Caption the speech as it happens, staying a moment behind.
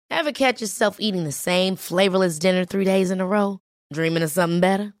Ever catch yourself eating the same flavorless dinner 3 days in a row? Dreaming of something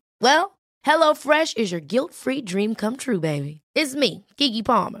better? Well, HelloFresh is your guilt-free dream come true, baby. It's me, Keke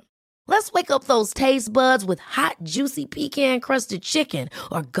Palmer. Let's wake up those taste buds with hot, juicy pecan-crusted chicken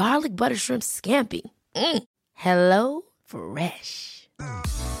or garlic butter shrimp scampi. Hello Fresh.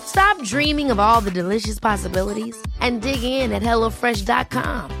 Stop dreaming of all the delicious possibilities and dig in at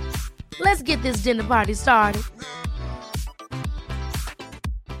HelloFresh.com. Let's get this dinner party started.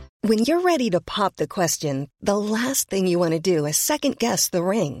 When you're ready to pop the question, the last thing you want to do is second-guess the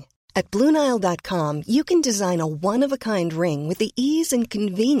ring. At BlueNile.com, you can design a one-of-a-kind ring with the ease and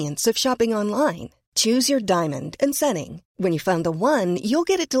convenience of shopping online. Choose your diamond and setting. When you find the one, you'll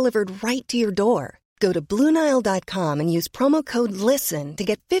get it delivered right to your door. Go to BlueNile.com and use promo code LISTEN to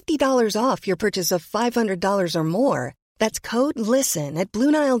get $50 off your purchase of $500 or more. That's code LISTEN at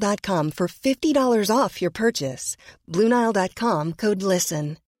BlueNile.com for $50 off your purchase. BlueNile.com, code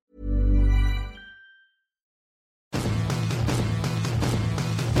LISTEN.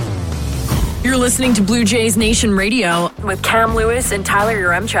 You're listening to Blue Jays Nation Radio with Cam Lewis and Tyler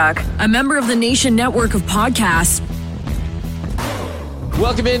Yaremchuk, a member of the Nation Network of podcasts.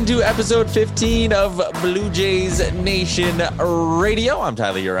 Welcome into episode 15 of Blue Jays Nation Radio. I'm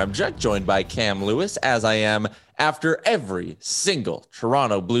Tyler Yaremchuk, joined by Cam Lewis, as I am after every single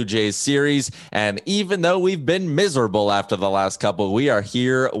Toronto Blue Jays series. And even though we've been miserable after the last couple, we are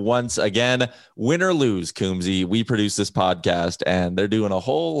here once again. Win or lose, Coombsy, we produce this podcast, and they're doing a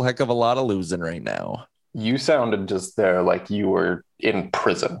whole heck of a lot of losing right now. You sounded just there like you were in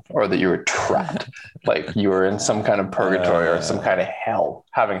prison or that you were trapped, like you were in some kind of purgatory or some kind of hell,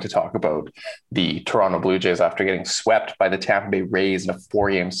 having to talk about the Toronto Blue Jays after getting swept by the Tampa Bay Rays in a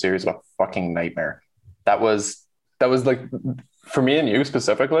 4-game series of a fucking nightmare. That was like, for me and you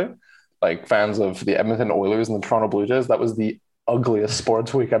specifically, like fans of the Edmonton Oilers and the Toronto Blue Jays, that was the ugliest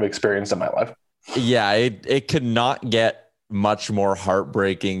sports week I've experienced in my life. Yeah, it could not get much more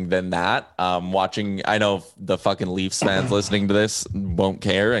heartbreaking than that. Watching, I know the fucking Leafs fans listening to this won't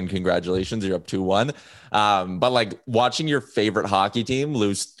care, and congratulations, you're up 2-1. But like watching your favorite hockey team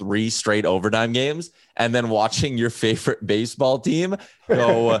lose 3 straight overtime games, and then watching your favorite baseball team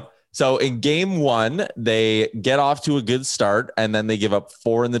go. So in game 1, they get off to a good start, and then they give up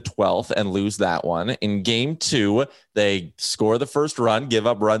 4 in the 12th and lose that one. In game 2, they score the first run, give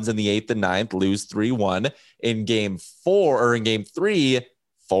up runs in the 8th and 9th, lose 3-1. In game 3,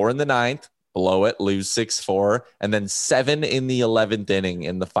 4 in the 9th, blow it, lose 6-4, and then 7 in the 11th inning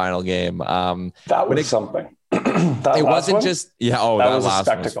in the final game. That was something. It wasn't one? Just, yeah. Oh, that was a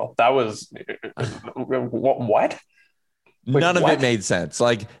spectacle. That was what? Like, none of it made sense.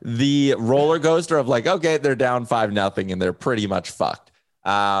 Like the roller coaster of like, okay, they're down 5-0 and they're pretty much fucked.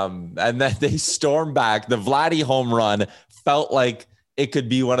 And then they storm back. The Vladdy home run felt like it could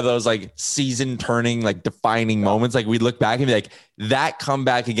be one of those like season turning, like defining moments. Like we look back and be like, that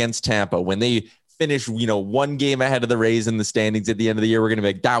comeback against Tampa when they finish, 1 game ahead of the Rays in the standings at the end of the year, we're going to be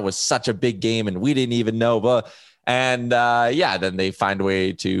like, that was such a big game and we didn't even know. But, and then they find a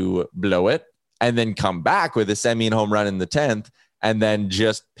way to blow it. And then come back with a Semien home run in the 10th, and then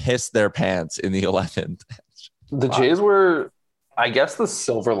just piss their pants in the 11th. The Jays were, I guess the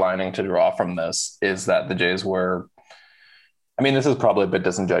silver lining to draw from this is that the Jays were, I mean, this is probably a bit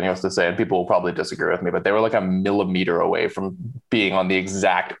disingenuous to say, and people will probably disagree with me, but they were like a millimeter away from being on the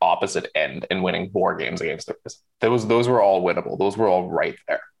exact opposite end and winning 4 games against the Rays. Those were all winnable. Those were all right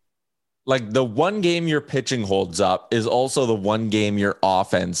there. Like the one game your pitching holds up is also the one game your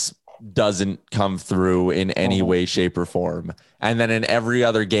offense doesn't come through in any way, shape, or form. And then in every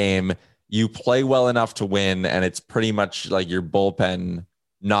other game, you play well enough to win, and it's pretty much like your bullpen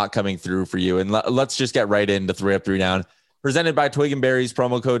not coming through for you. And let's just get right into 3 Up, 3 Down. Presented by Twig and Berries.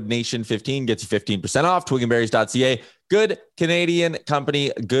 Promo code NATION15 gets you 15% off. twigandberries.ca. Good Canadian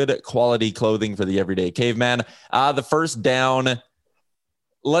company, good quality clothing for the everyday caveman. The first down,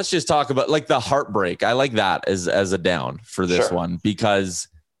 let's just talk about like the heartbreak. I like that as a down for this one, because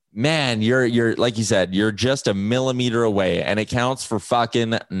man, you're like you said, you're just a millimeter away, and it counts for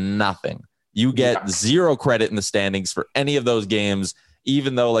fucking nothing. You get 0 credit in the standings for any of those games,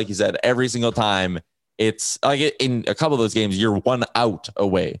 even though, like you said, every single time it's like in a couple of those games, you're 1 out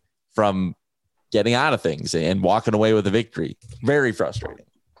away from getting out of things and walking away with a victory. Very frustrating.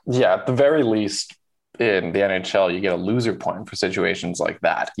 Yeah, at the very least in the NHL, you get a loser point for situations like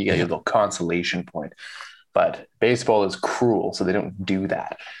that. You get a little consolation point. But baseball is cruel, so they don't do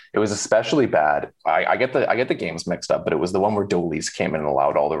that. It was especially bad. I get the games mixed up, but it was the one where Dolis came in and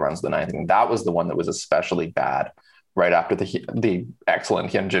allowed all the runs in the 9th. And that was the one that was especially bad right after the excellent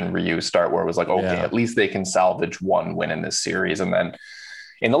Hyunjin Ryu start, where it was like, okay, at least they can salvage 1 win in this series. And then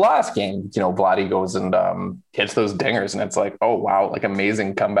in the last game, Vladdy goes and hits those dingers, and it's like, oh wow, like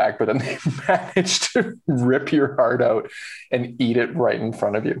amazing comeback. But then they managed to rip your heart out and eat it right in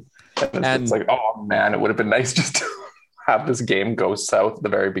front of you. And it's like, oh man, it would have been nice just to have this game go south at the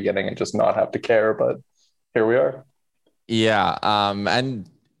very beginning and just not have to care. But here we are. Yeah. And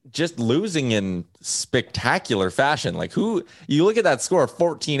just losing in spectacular fashion. Like you look at that score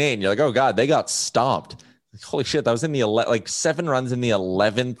 14-8 and you're like, oh God, they got stomped. Like, holy shit. That was in the 7 runs in the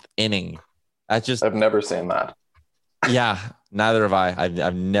 11th inning. That's just, I've never seen that. Yeah, neither have I.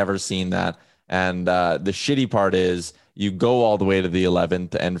 I've never seen that. And the shitty part is you go all the way to the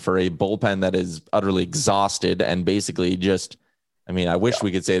 11th, and for a bullpen that is utterly exhausted and basically just, I wish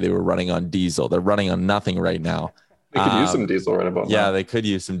we could say they were running on diesel. They're running on nothing right now. They could use some diesel right about now. Yeah, they could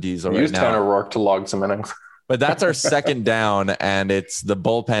use some diesel right now. Use Tanner Rourke to log some innings. But that's our second down, and the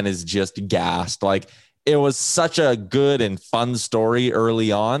bullpen is just gassed. Like, it was such a good and fun story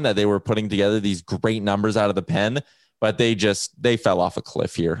early on that they were putting together these great numbers out of the pen, but they fell off a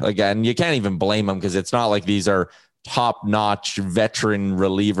cliff here. Again, you can't even blame them because it's not like these are top-notch veteran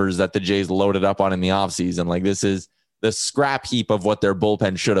relievers that the Jays loaded up on in the offseason. Like, this is the scrap heap of what their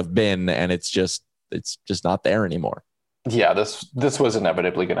bullpen should have been, and it's just not there anymore. Yeah, this was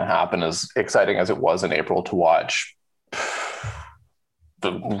inevitably going to happen. As exciting as it was in April to watch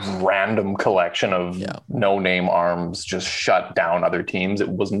the random collection of no-name arms just shut down other teams, it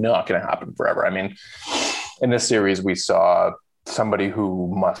was not going to happen forever. In this series, we saw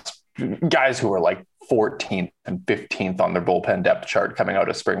guys who were like 14th and 15th on their bullpen depth chart coming out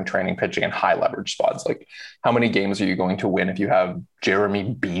of spring training pitching in high leverage spots. Like, how many games are you going to win if you have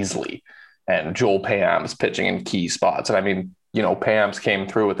Jeremy Beasley and Joel Payams pitching in key spots? And Payams came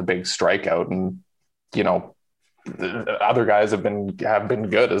through with a big strikeout, and the other guys have been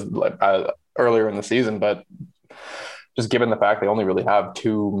good as earlier in the season, but just given the fact they only really have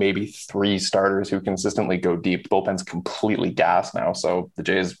 2, maybe 3 starters who consistently go deep, the bullpen's completely gassed now. So the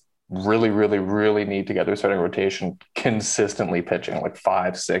Jays really, really, really need to get their starting rotation consistently pitching like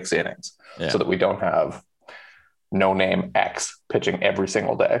 5-6 innings so that we don't have no-name X pitching every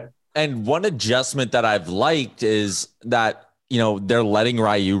single day. And one adjustment that I've liked is that, they're letting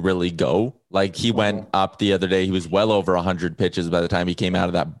Ryu really go. Like, he went up the other day. He was well over 100 pitches by the time he came out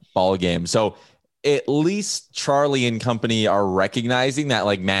of that ball game. So at least Charlie and company are recognizing that,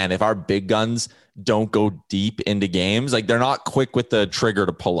 like, man, if our big guns don't go deep into games, like, they're not quick with the trigger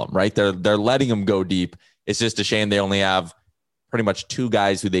to pull them, right? They're letting them go deep. It's just a shame they only have pretty much 2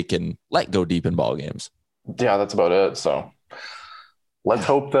 guys who they can let go deep in ball games. Yeah, that's about it. So let's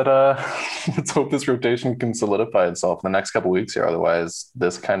hope that this rotation can solidify itself in the next couple of weeks here. Otherwise,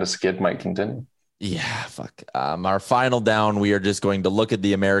 this kind of skid might continue. Yeah, fuck. Our final down, we are just going to look at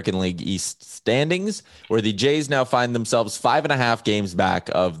the American League East standings, where the Jays now find themselves 5.5 games back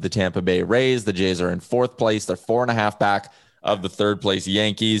of the Tampa Bay Rays. The Jays are in 4th place. They're 4.5 back of the 3rd place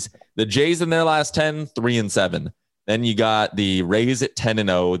Yankees. The Jays in their last 10, 3-7. Then you got the Rays at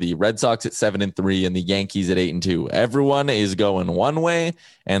 10-0, the Red Sox at 7-3, and the Yankees at 8-2. Everyone is going one way,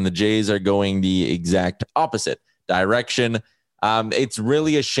 and the Jays are going the exact opposite direction. It's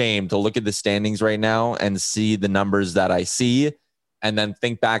really a shame to look at the standings right now and see the numbers that I see, and then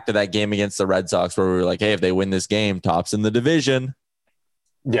think back to that game against the Red Sox where we were like, hey, if they win this game, tops in the division.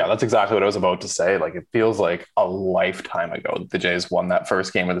 Yeah, that's exactly what I was about to say. Like, it feels like a lifetime ago that the Jays won that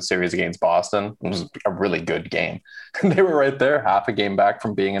first game of the series against Boston. It was a really good game. They were right there, half a game back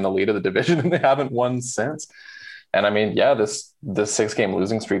from being in the lead of the division, and they haven't won since. And this 6-game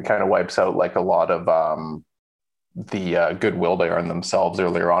losing streak kind of wipes out like a lot of the goodwill they earned themselves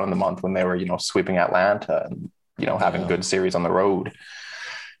earlier on in the month when they were, sweeping Atlanta and, having good series on the road.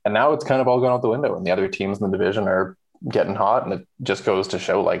 And now it's kind of all gone out the window, and the other teams in the division are getting hot, and it just goes to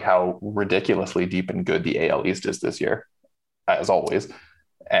show like how ridiculously deep and good the AL East is this year, as always,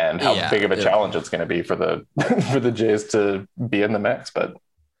 and how big of a challenge it's going to be for the for the Jays to be in the mix. But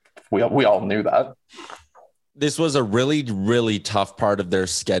we all knew that. This was a really, really tough part of their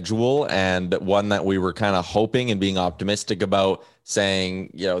schedule, and one that we were kind of hoping and being optimistic about, saying,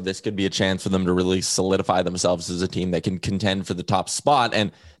 this could be a chance for them to really solidify themselves as a team that can contend for the top spot.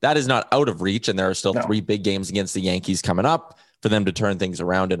 And that is not out of reach. And there are still 3 big games against the Yankees coming up for them to turn things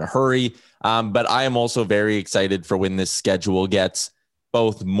around in a hurry. But I am also very excited for when this schedule gets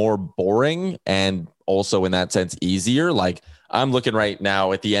both more boring and also in that sense easier. Like, I'm looking right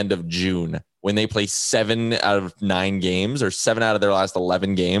now at the end of June when they play 7 out of 9 games or 7 out of their last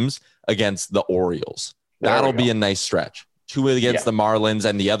 11 games against the Orioles. That'll be a nice stretch. 2 against the Marlins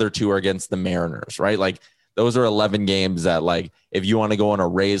and the other 2 are against the Mariners, right? Like, those are 11 games that, like, if you want to go on a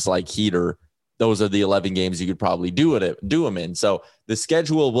Rays like heater, those are the 11 games you could probably do them in. So the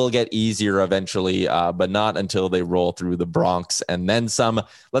schedule will get easier eventually, but not until they roll through the Bronx and then some.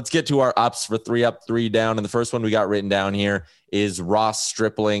 Let's get to our ups for 3 up, 3 down. And the first one we got written down here is Ross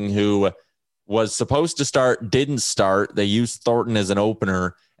Stripling, who was supposed to start, didn't start. They used Thornton as an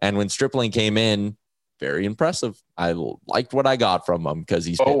opener. And when Stripling came in, very impressive. I liked what I got from him because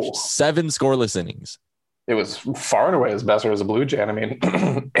he's pitched 7 scoreless innings. It was far and away his best as a Blue Jay. And I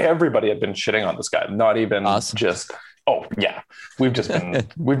mean, everybody had been shitting on this guy, not even us. Just, oh yeah, we've just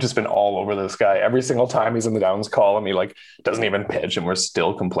been all over this guy. Every single time he's in the Downs column, he like doesn't even pitch and we're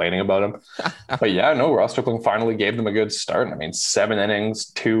still complaining about him. But yeah, no, Ross Stripling finally gave them a good start. I mean, 7 innings,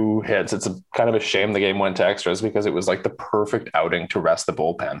 2 hits. It's kind of a shame the game went to extras because it was like the perfect outing to rest the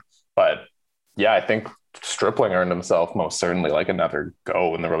bullpen. But yeah, I think Stripling earned himself most certainly like another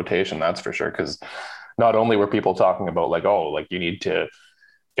go in the rotation. That's for sure. Because not only were people talking about like, oh, like you need to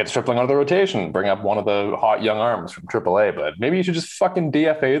get Stripling out of the rotation, bring up one of the hot young arms from AAA, but maybe you should just fucking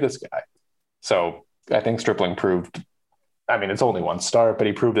DFA this guy. So I think Stripling proved, I mean, it's only 1 start, but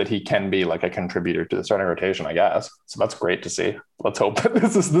he proved that he can be like a contributor to the starting rotation, I guess. So that's great to see. Let's hope that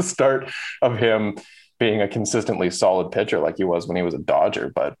this is the start of him being a consistently solid pitcher like he was when he was a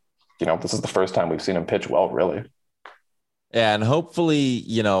Dodger. But, you know, this is the first time we've seen him pitch well, really. Yeah, and hopefully,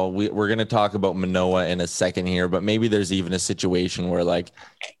 you know, we're going to talk about Manoah in a second here, but maybe there's even a situation where, like,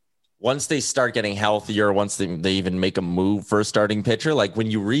 once they start getting healthier, once they even make a move for a starting pitcher, like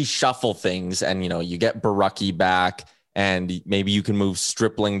when you reshuffle things and, you know, you get Borucki back and maybe you can move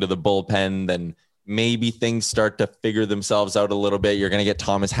Stripling to the bullpen, then maybe things start to figure themselves out a little bit. You're going to get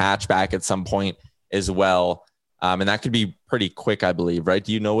Thomas Hatch back at some point as well. And that could be pretty quick, I believe, right?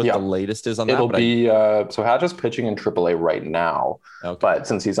 Do you know what the latest is on that? It'll be so Hatch is pitching in AAA right now, but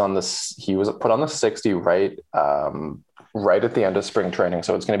since he's on this, he was put on the 60 right at the end of spring training,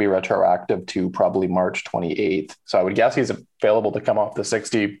 so it's going to be retroactive to probably March 28th. So I would guess he's available to come off the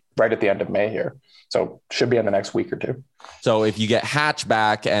 60 right at the end of May here. So should be in the next week or 2. So if you get Hatch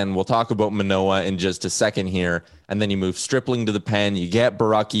back, and we'll talk about Manoah in just a second here, and then you move Stripling to the pen, you get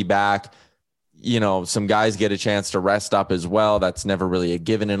Borucki back. You know, some guys get a chance to rest up as well. That's never really a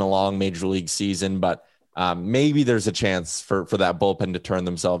given in a long major league season, but maybe there's a chance for that bullpen to turn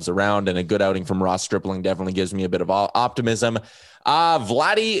themselves around, and a good outing from Ross Stripling definitely gives me a bit of optimism.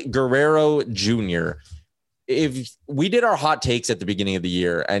 Vladdy Guerrero Jr. If we did our hot takes at the beginning of the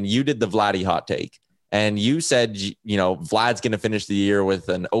year and you did the Vladdy hot take and you said, you know, Vlad's going to finish the year with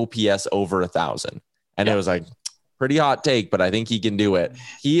an OPS over 1,000. And it was like, pretty hot take, but I think he can do it.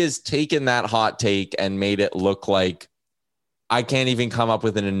 He has taken that hot take and made it look like I can't even come up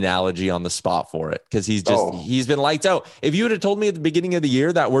with an analogy on the spot for it because he's been lights out. If you would have told me at the beginning of the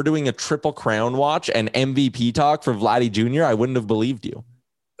year that we're doing a Triple Crown watch and MVP talk for Vladdy Jr., I wouldn't have believed you.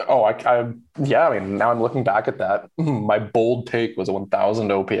 Oh, I mean, now I'm looking back at that. My bold take was a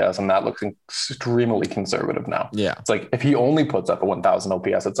 1,000 OPS, and that looks extremely conservative now. Yeah. It's like, if he only puts up a 1,000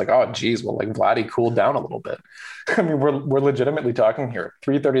 OPS, it's like, oh, geez, well, like Vladdy cooled down a little bit. I mean, we're legitimately talking here.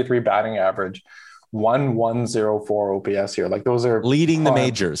 333 batting average, 1,104 OPS here. Like, those are leading the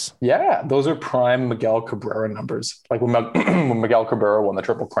majors. Yeah, those are prime Miguel Cabrera numbers. Like when Miguel Cabrera won the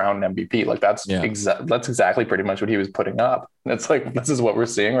Triple Crown MVP, like that's exactly pretty much what he was putting up. And it's like, this is what we're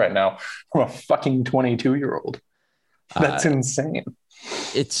seeing right now from a fucking 22-year-old. That's insane.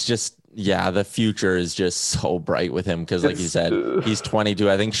 It's just, the future is just so bright with him because, like you said, he's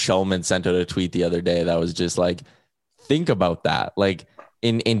 22. I think Shulman sent out a tweet the other day that was just like, think about that. Like,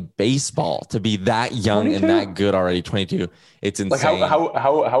 in baseball, to be that young 22? And that good already, 22, it's insane. Like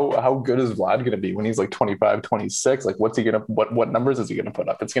how good is Vlad going to be when he's like 25, 26? Like, what's he going to, what numbers is he going to put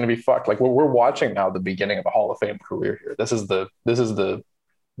up? It's going to be fucked. Like, we're watching now the beginning of a Hall of Fame career here. This is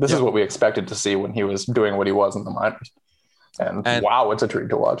what we expected to see when he was doing what he was in the minors. And wow, it's a treat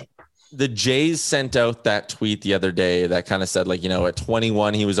to watch. The Jays sent out that tweet the other day that kind of said, like, you know, at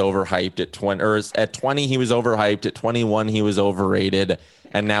 21, he was overhyped. At 20, he was overhyped. At 21, he was overrated.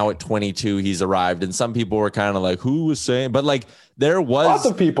 And now at 22, he's arrived. And some people were kind of like, who was saying? But like, there was lots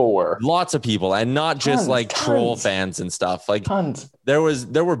of people, and not just troll fans and stuff. Like, there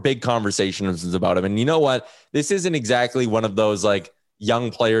were big conversations about him. And you know what? This isn't exactly one of those like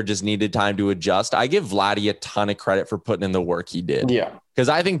young player just needed time to adjust. I give Vladdy a ton of credit for putting in the work he did. Yeah. Because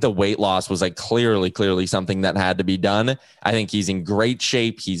I think the weight loss was like clearly something that had to be done. I think he's in great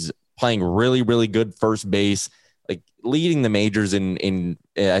shape. He's playing really, really good first base, like leading the majors in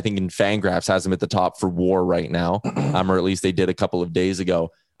I think in Fangraphs has him at the top for WAR right now. Or at least they did a couple of days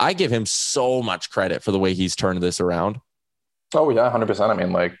ago. I give him so much credit for the way he's turned this around. Oh yeah, 100%. I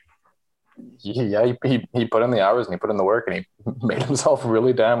mean, like, he put in the hours and he put in the work and he made himself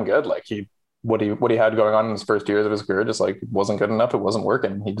really damn good. Like, he what he had going on in his first years of his career just like wasn't good enough. It wasn't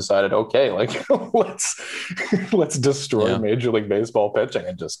working. He decided, okay, like let's destroy Major League Baseball pitching,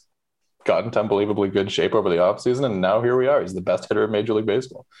 and just got into unbelievably good shape over the offseason. And now here we are. He's the best hitter of Major League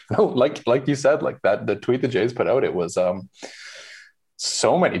Baseball. Like you said, like the tweet the Jays put out, it was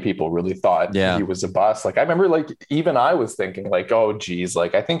so many people really thought he was a bust. Like I remember, like even I was thinking like, oh geez,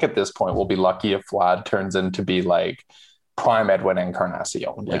 like I think at this point we'll be lucky if Vlad turns into be like prime Edwin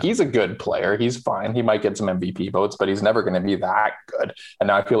Encarnacion. Like he's a good player. He's fine. He might get some MVP votes, but he's never going to be that good. And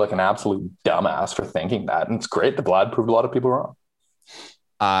now I feel like an absolute dumbass for thinking that. And it's great that Vlad proved a lot of people wrong.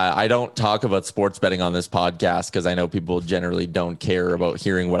 I don't talk about sports betting on this podcast because I know people generally don't care about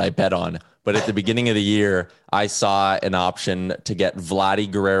hearing what I bet on. But at the beginning of the year, I saw an option to get Vladdy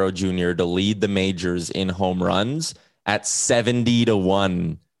Guerrero Jr. to lead the majors in home runs at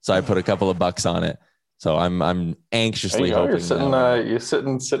 70-1. So I put a couple of bucks on it. So I'm anxiously hoping. You're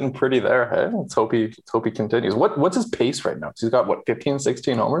sitting pretty there. Hey? Let's hope he continues. What's his pace right now? He's got 15,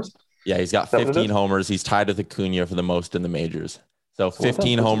 16 homers? Yeah, he's got 15 homers. He's tied with Acuna for the most in the majors. So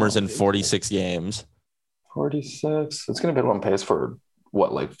 15 homers in 46 games. 46. It's going to be on pace for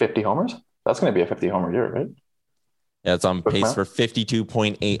what, like 50 homers? That's going to be a 50 homer year, right? Yeah, it's on pace for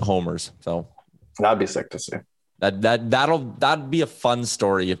 52.8 homers. So that'd be sick to see. That'd be a fun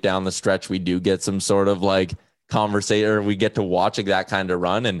story if down the stretch we do get some sort of like conversation, or we get to watch that kind of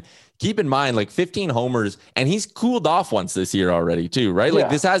run. And keep in mind, like 15 homers, and he's cooled off once this year already too, right? Like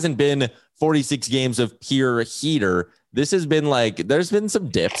this hasn't been 46 games of pure heater. This has been like, there's been some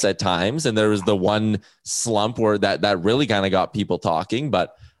dips at times, and there was the one slump where that really kind of got people talking,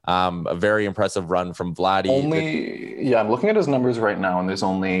 but a very impressive run from Vladdy. I'm looking at his numbers right now, and there's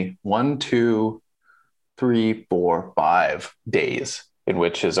only 1, 2, 3, 4, 5 days in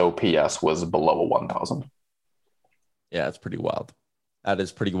which his OPS was below 1,000. Yeah, it's pretty wild. That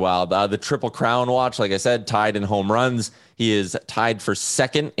is pretty wild. The Triple Crown watch, like I said, tied in home runs. He is tied for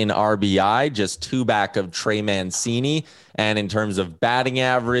second in RBI, just 2 back of Trey Mancini. And in terms of batting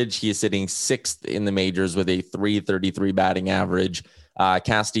average, he is sitting 6th in the majors with a .333 batting average.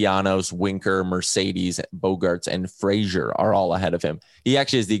 Castellanos, Winker, Mercedes, Bogarts, and Frazier are all ahead of him. He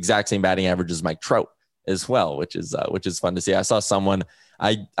actually has the exact same batting average as Mike Trout as well, which is fun to see. I saw someone,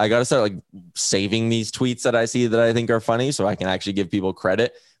 I got to start like saving these tweets that I see that I think are funny so I can actually give people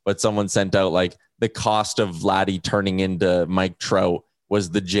credit. But someone sent out like the cost of Vladdy turning into Mike Trout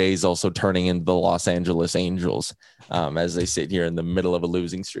was the Jays also turning into the Los Angeles Angels as they sit here in the middle of a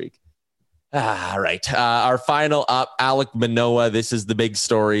losing streak. All right. Our final up, Alek Manoah. This is the big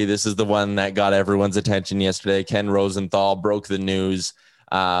story. This is the one that got everyone's attention yesterday. Ken Rosenthal broke the news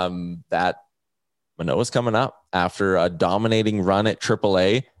that Manoah's coming up after a dominating run at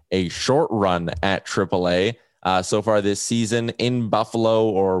AAA, a short run at AAA so far this season in Buffalo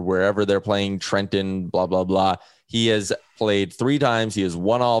or wherever they're playing, Trenton, blah, blah, blah. He has played 3 times. He has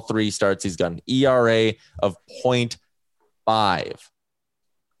won all 3 starts. He's got an ERA of 0.5.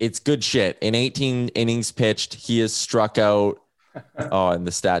 It's good shit. In 18 innings pitched, he has struck out. Oh, and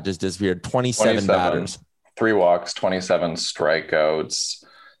the stat just disappeared. 27 batters. 3 walks, 27 strikeouts,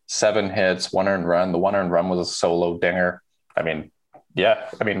 7 hits, 1 earned run. The 1 earned run was a solo dinger. I mean,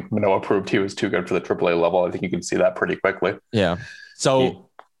 Manoah proved he was too good for the AAA level. I think you can see that pretty quickly. Yeah. So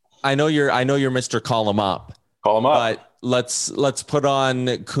I know you're Mr. Call him up. Call him up. But let's put on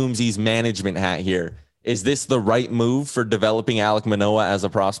Coombsy's management hat here. Is this the right move for developing Alek Manoah as a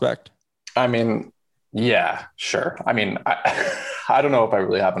prospect? I mean, yeah, sure. I mean, I don't know if I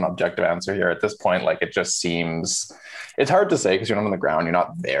really have an objective answer here at this point. Like, it just seems, it's hard to say because you're not on the ground, you're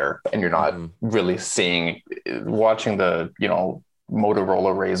not there, and you're not really watching the,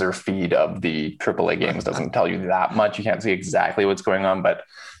 Motorola Razr feed of the AAA games doesn't tell you that much. You can't see exactly what's going on, but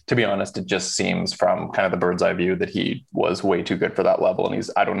to be honest, it just seems from kind of the bird's eye view that he was way too good for that level. And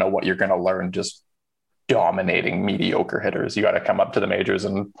I don't know what you're going to learn just dominating mediocre hitters. You got to come up to the majors,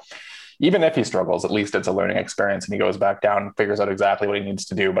 and even if he struggles, at least it's a learning experience and he goes back down and figures out exactly what he needs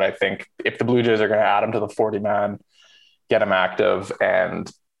to do. But I think if the Blue Jays are going to add him to the 40-man, get him active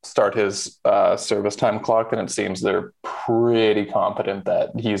and start his service time clock, then it seems they're pretty confident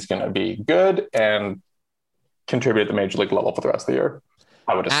that he's going to be good and contribute at the major league level for the rest of the year,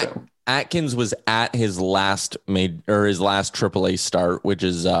 I would assume. Atkins was at his last AAA start, which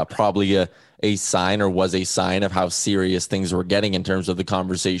is probably a sign, or was a sign, of how serious things were getting in terms of the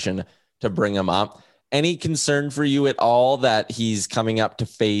conversation to bring him up. Any concern for you at all that he's coming up to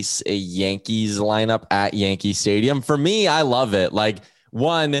face a Yankees lineup at Yankee Stadium? For me, I love it. Like,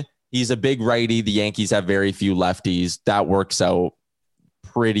 one, he's a big righty. The Yankees have very few lefties. That works out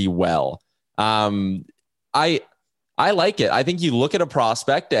pretty well. I I like it. I think you look at a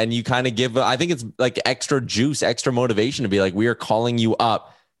prospect and you kind of give, I think it's like extra juice, extra motivation to be like, we are calling you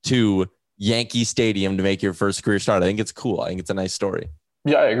up to Yankee Stadium to make your first career start. I think it's cool. I think it's a nice story.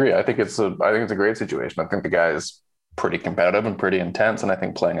 Yeah, I agree. I think it's a great situation. I think the guy is pretty competitive and pretty intense. And I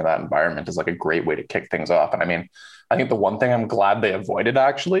think playing in that environment is like a great way to kick things off. And I mean, I think the one thing I'm glad they avoided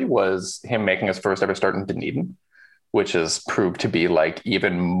actually was him making his first ever start in Dunedin, which has proved to be like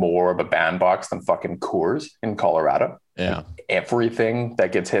even more of a bandbox than fucking Coors in Colorado. Yeah. Like everything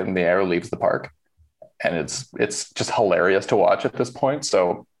that gets hit in the air leaves the park. And it's just hilarious to watch at this point.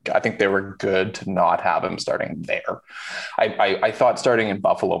 So I think they were good to not have him starting there. I thought starting in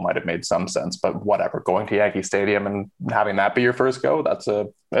Buffalo might have made some sense, but whatever. Going to Yankee Stadium and having that be your first go, that's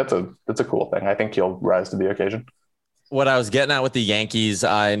a cool thing. I think he'll rise to the occasion. What I was getting at with the Yankees,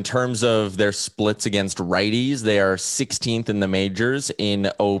 in terms of their splits against righties, they are 16th in the majors in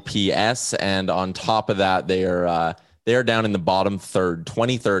OPS, and on top of that, they are down in the bottom third,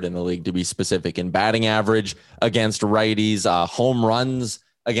 23rd in the league to be specific, in batting average against righties, home runs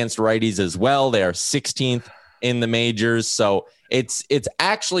against righties as well. They are 16th in the majors. So it's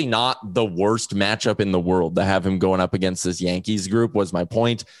actually not the worst matchup in the world to have him going up against this Yankees group, was my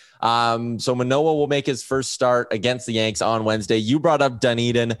point. So Manoah will make his first start against the Yanks on Wednesday. You brought up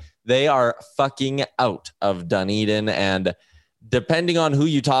Dunedin. They are fucking out of Dunedin. And depending on who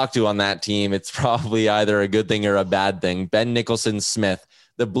you talk to on that team, it's probably either a good thing or a bad thing. Ben Nicholson-Smith,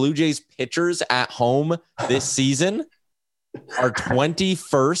 the Blue Jays pitchers at home this season are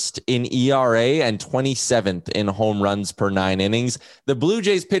 21st in ERA and 27th in home runs per 9 innings. The Blue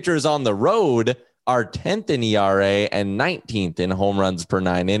Jays pitchers on the road are 10th in ERA and 19th in home runs per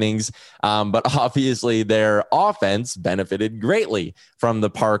 9 innings. But obviously their offense benefited greatly from the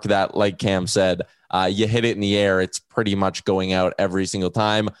park that, like Cam said, you hit it in the air, it's pretty much going out every single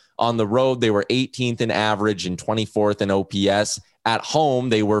time. On the road, they were 18th in average and 24th in OPS. At home,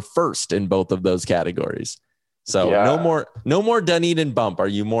 they were first in both of those categories. So yeah. no more Dunedin bump. Are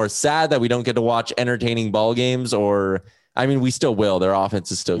you more sad that we don't get to watch entertaining ball games, or, I mean, we still will. Their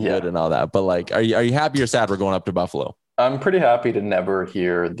offense is still good and all that. But like, are you happy or sad we're going up to Buffalo? I'm pretty happy to never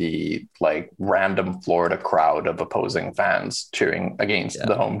hear the like random Florida crowd of opposing fans cheering against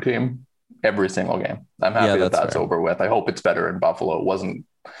the home team every single game. I'm happy that's over with. I hope it's better in Buffalo.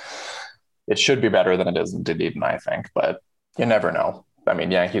 It should be better than it is in Dunedin, I think, but you never know. I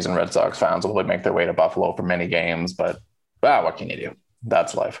mean, Yankees and Red Sox fans will make their way to Buffalo for many games, but what can you do?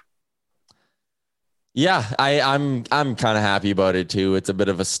 That's life. Yeah, I'm kind of happy about it too. It's a bit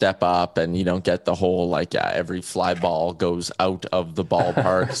of a step up, and you don't get the whole every fly ball goes out of the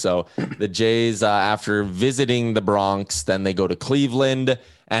ballpark. So the Jays, after visiting the Bronx, then they go to Cleveland,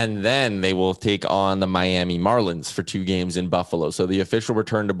 and then they will take on the Miami Marlins for 2 games in Buffalo. So the official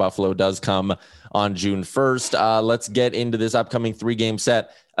return to Buffalo does come on June 1st. Let's get into this upcoming 3-game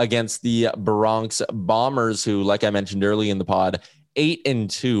set against the Bronx Bombers, who, like I mentioned early in the pod,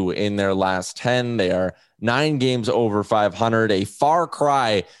 8-2 in their last 10. They are 9 games over 500, a far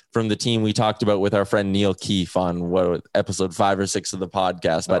cry from the team we talked about with our friend Neil Keefe on episode 5 or 6 of the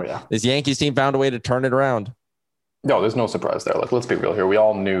podcast. But this Yankees team found a way to turn it around. No, there's no surprise there. Like, let's be real here. We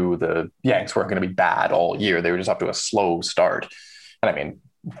all knew the Yanks weren't going to be bad all year. They were just up to a slow start. And I mean,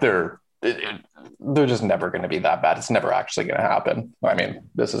 they're just never going to be that bad. It's never actually going to happen. I mean,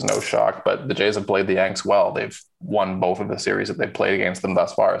 this is no shock, but the Jays have played the Yanks well. They've won both of the series that they've played against them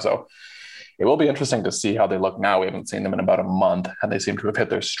thus far. So it will be interesting to see how they look now. We haven't seen them in about a month, and they seem to have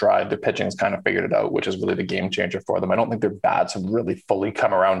hit their stride. Their pitching's kind of figured it out, which is really the game changer for them. I don't think their bats have really fully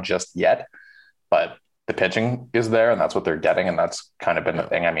come around just yet, but the pitching is there, and that's what they're getting, and that's kind of been the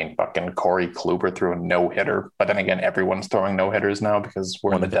thing. I mean, fucking Corey Kluber threw a no-hitter, but then again, everyone's throwing no-hitters now because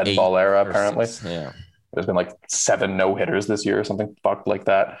we're in the dead ball era, apparently. Yeah. There's been like 7 no-hitters this year or something fucked like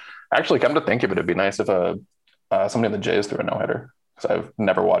that. Actually, come to think of it, it'd be nice if somebody in the Jays threw a no-hitter, because I've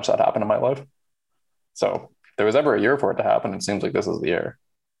never watched that happen in my life. So if there was ever a year for it to happen, it seems like this is the year.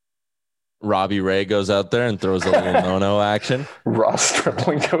 Robbie Ray goes out there and throws a little no-no action. Ross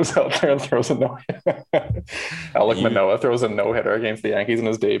Stripling goes out there and throws a no-hitter. Alek Manoah throws a no-hitter against the Yankees in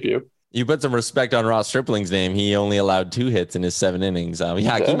his debut. You put some respect on Ross Stripling's name. He only allowed 2 hits in his 7 innings. Can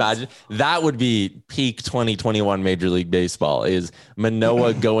you imagine? That would be peak 2021 Major League Baseball, is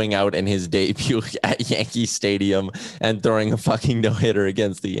Manoah going out in his debut at Yankee Stadium and throwing a fucking no-hitter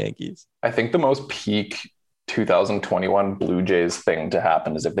against the Yankees. I think the most peak 2021 Blue Jays thing to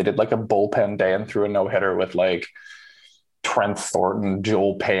happen is if they did like a bullpen day and threw a no-hitter with like Trent Thornton,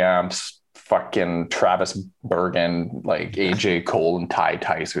 Joel Payamps, fucking Travis Bergen, like AJ Cole and Ty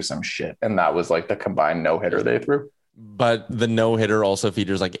Tice or some shit. And that was like the combined no-hitter they threw. But the no-hitter also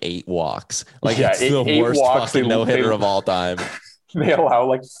features like 8 walks. Like, Yeah, it's the eight worst walks, fucking no-hitter they- of all time. They allow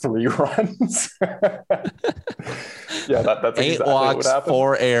like 3 runs. Yeah, that's 8 exactly what walks, happened.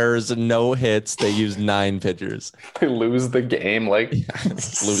 4 errors, no hits. They use 9 pitchers. They lose the game like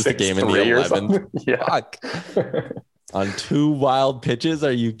Lose the game in the 6-3 or 11th. something. Yeah. Fuck. On 2 wild pitches?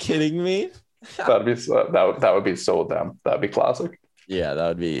 Are you kidding me? That'd be that would be so dumb. That'd be classic. Yeah,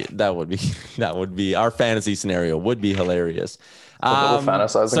 that would be our fantasy scenario would be hilarious. A little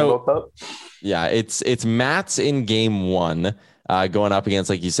fantasizing about that. Yeah, it's Mats in game 1, going up against,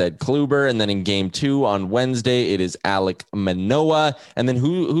 like you said, Kluber, and then in game 2 on Wednesday it is Alek Manoah, and then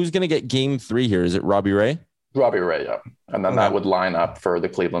who's going to get game 3 here? Is it Robbie Ray? Robbie Ray, yeah. And then that would line up for the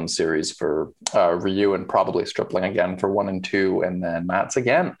Cleveland series for Ryu and probably Stripling again for 1 and 2, and then Mats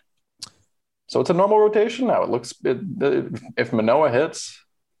again. So it's a normal rotation now. It looks if Manoah hits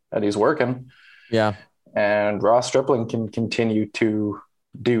and he's working, Yeah. and Ross Stripling can continue to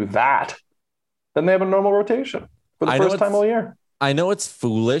do that, then they have a normal rotation for the first time all year. I know it's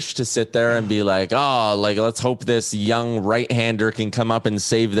foolish to sit there and be like, oh, like, let's hope this young right-hander can come up and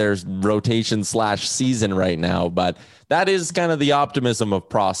save their rotation / season right now. But that is kind of the optimism of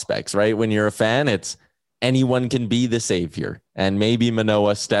prospects, right? When you're a fan, it's anyone can be the savior. And maybe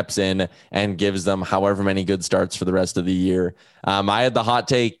Manoah steps in and gives them however many good starts for the rest of the year. I had the hot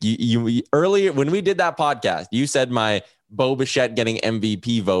take. You earlier when we did that podcast, you said my Bo Bichette getting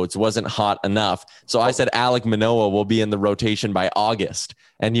MVP votes wasn't hot enough. So I said Alek Manoah will be in the rotation by August.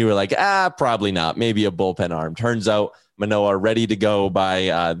 And you were like, probably not. Maybe a bullpen arm. Turns out Manoah ready to go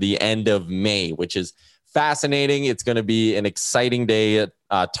by the end of May, which is fascinating. It's going to be an exciting day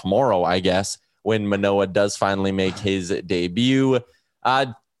tomorrow, I guess, when Manoah does finally make his debut.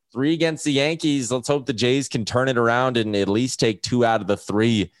 3 against the Yankees. Let's hope the Jays can turn it around and at least take 2 out of the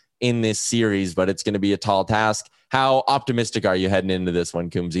 3 in this series, but it's going to be a tall task. How optimistic are you heading into this one,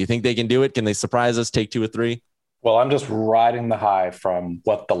 Coombs? Do you think they can do it? Can they surprise us, take 2 or 3? Well, I'm just riding the high from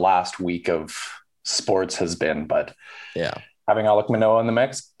what the last week of sports has been, but yeah, having Alek Manoah in the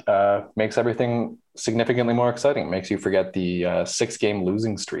mix makes everything significantly more exciting. It makes you forget the 6-game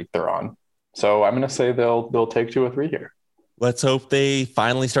losing streak they're on. So I'm going to say they'll take 2 or 3 here. Let's hope they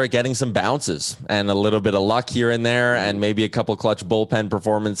finally start getting some bounces and a little bit of luck here and there, and maybe a couple clutch bullpen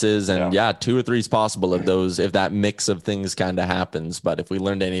performances. And 2 or 3 is possible of those if that mix of things kind of happens. But if we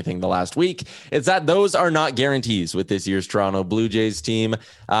learned anything the last week, it's that those are not guarantees with this year's Toronto Blue Jays team.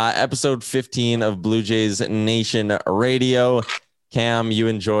 Episode 15 of Blue Jays Nation Radio. Cam, you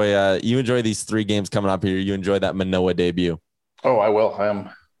enjoy these 3 games coming up here. You enjoy that Manoah debut. Oh, I will. I'm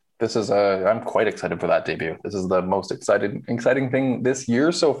quite excited for that debut. This is the most exciting thing this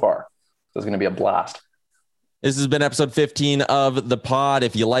year so far. This is going to be a blast. This has been episode 15 of the pod.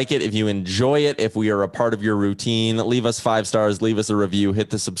 If you like it, if you enjoy it, if we are a part of your routine, leave us 5 stars, leave us a review, hit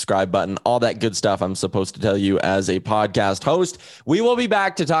the subscribe button, all that good stuff I'm supposed to tell you as a podcast host. We will be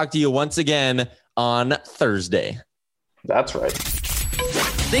back to talk to you once again on Thursday. That's right.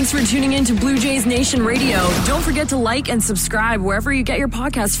 Thanks for tuning in to Blue Jays Nation Radio. Don't forget to like and subscribe wherever you get your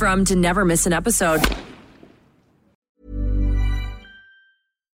podcasts from to never miss an episode.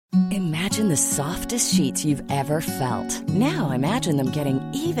 Imagine the softest sheets you've ever felt. Now imagine them getting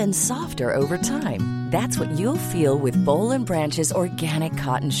even softer over time. That's what you'll feel with Boll & Branch's organic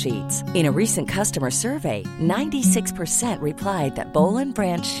cotton sheets. In a recent customer survey, 96% replied that Boll &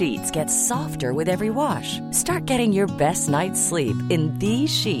 Branch sheets get softer with every wash. Start getting your best night's sleep in these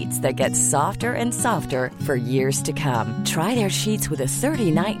sheets that get softer and softer for years to come. Try their sheets with a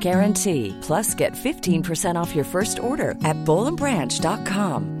 30-night guarantee. Plus, get 15% off your first order at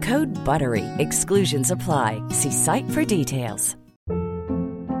bollandbranch.com. Code BUTTERY. Exclusions apply. See site for details.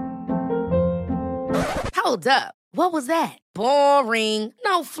 Hold up. What was that? Boring.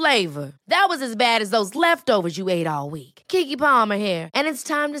 No flavor. That was as bad as those leftovers you ate all week. Keke Palmer here. And it's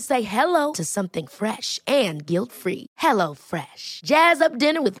time to say hello to something fresh and guilt-free. Hello Fresh. Jazz up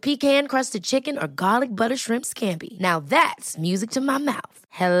dinner with pecan-crusted chicken or garlic butter shrimp scampi. Now that's music to my mouth.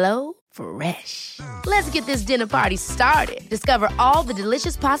 Hello Fresh. Let's get this dinner party started. Discover all the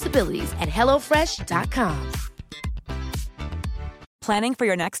delicious possibilities at HelloFresh.com. Planning for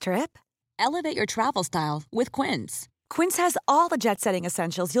your next trip? Elevate your travel style with Quince. Quince has all the jet-setting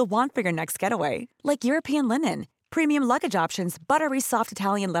essentials you'll want for your next getaway, like European linen, premium luggage options, buttery soft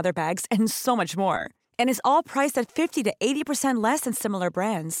Italian leather bags, and so much more. And is all priced at 50 to 80% less than similar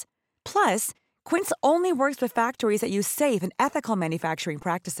brands. Plus, Quince only works with factories that use safe and ethical manufacturing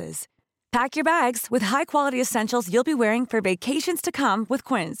practices. Pack your bags with high-quality essentials you'll be wearing for vacations to come with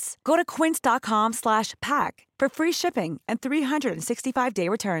Quince. Go to quince.com/pack for free shipping and 365-day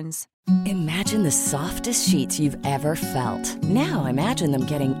returns. Imagine the softest sheets you've ever felt. Now imagine them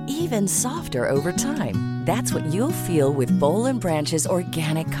getting even softer over time. That's what you'll feel with Boll & Branch's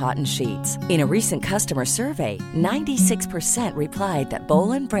organic cotton sheets. In a recent customer survey, 96% replied that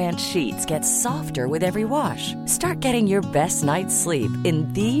Boll & Branch sheets get softer with every wash. Start getting your best night's sleep in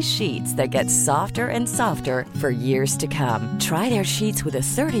these sheets that get softer and softer for years to come. Try their sheets with a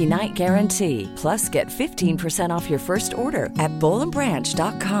 30-night guarantee. Plus, get 15% off your first order at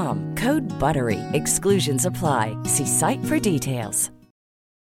bollandbranch.com. Code BUTTERY. Exclusions apply. See site for details.